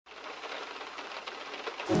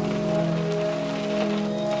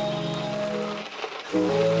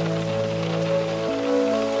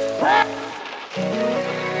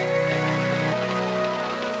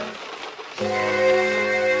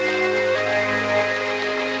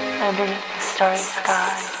underneath the starry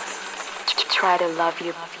sky to try to love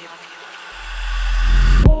you.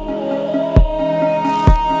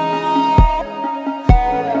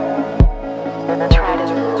 Try to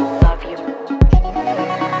love you.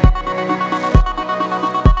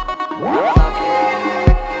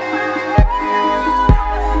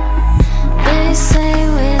 They say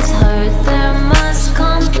with hurt there must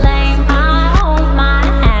come blame. I hold my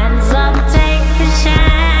hands up, take the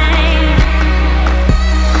shame.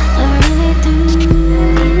 I really do.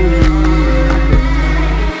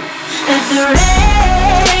 Let the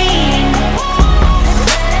rain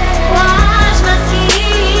wash my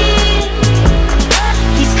skin.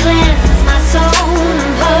 Please cleanse my soul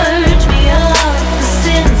and purge me of the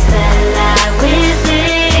sins that lie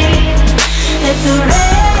within. Let the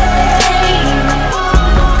rain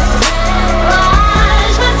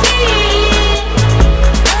wash my skin.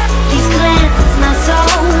 Please cleanse my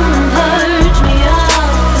soul and purge me of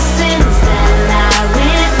the sins that lie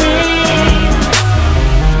within.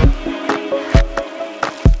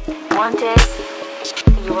 One day,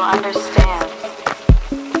 you will understand.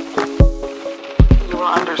 You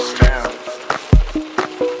will understand.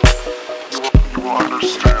 You will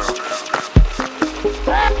understand.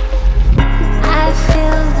 I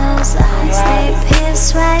feel those eyes, they pierce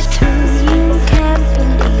right through. You can't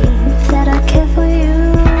believe